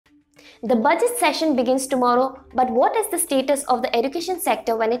The budget session begins tomorrow, but what is the status of the education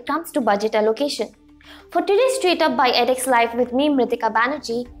sector when it comes to budget allocation? For today's Straight Up by EdexLive with me, Mrittika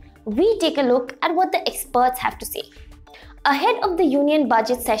Banerjee, we take a look at what the experts have to say. Ahead of the union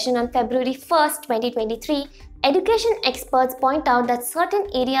budget session on February 1st, 2023, education experts point out that certain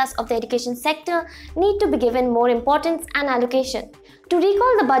areas of the education sector need to be given more importance and allocation. To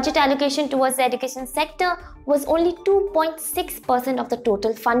recall, the budget allocation towards the education sector was only 2.6% of the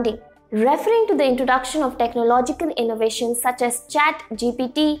total funding. Referring to the introduction of technological innovations such as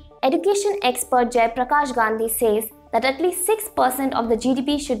ChatGPT, education expert Jaiprakash Gandhi says that at least 6% of the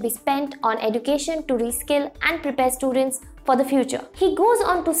GDP should be spent on education to reskill and prepare students for the future. He goes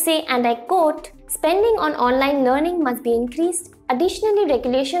on to say, and I quote, "Spending on online learning must be increased. Additionally,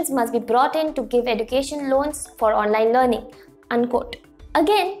 regulations must be brought in to give education loans for online learning," unquote.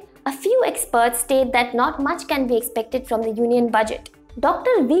 Again, a few experts state that not much can be expected from the union budget.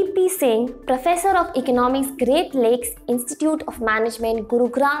 Dr. V.P. Singh, professor of economics, Great Lakes Institute of Management,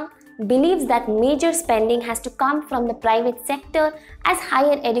 Gurugram, believes that major spending has to come from the private sector as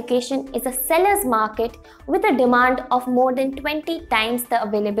higher education is a seller's market with a demand of more than 20 times the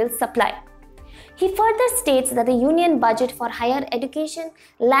available supply. He further states that the union budget for higher education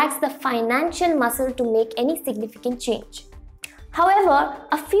lacks the financial muscle to make any significant change. However,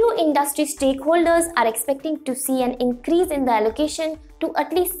 a few industry stakeholders are expecting to see an increase in the allocation to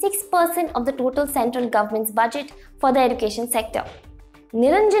at least 6% of the total central government's budget for the education sector.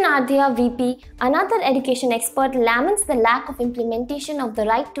 Niranjan Ardhya VP, another education expert, laments the lack of implementation of the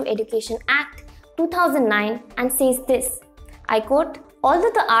Right to Education Act 2009 and says this, I quote,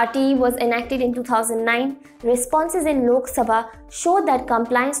 "Although the RTE was enacted in 2009, responses in Lok Sabha show that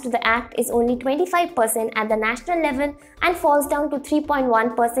compliance to the Act is only 25% at the national level and falls down to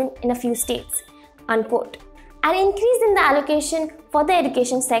 3.1% in a few states," unquote. An increase in the allocation for the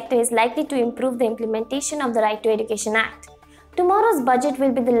education sector is likely to improve the implementation of the Right to Education Act. Tomorrow's budget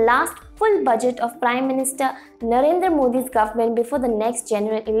will be the last full budget of Prime Minister Narendra Modi's government before the next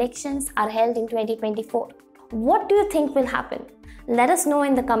general elections are held in 2024. What do you think will happen? Let us know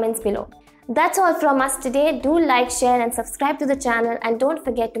in the comments below. That's all from us today. Do like, share and subscribe to the channel, and don't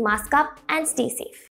forget to mask up and stay safe.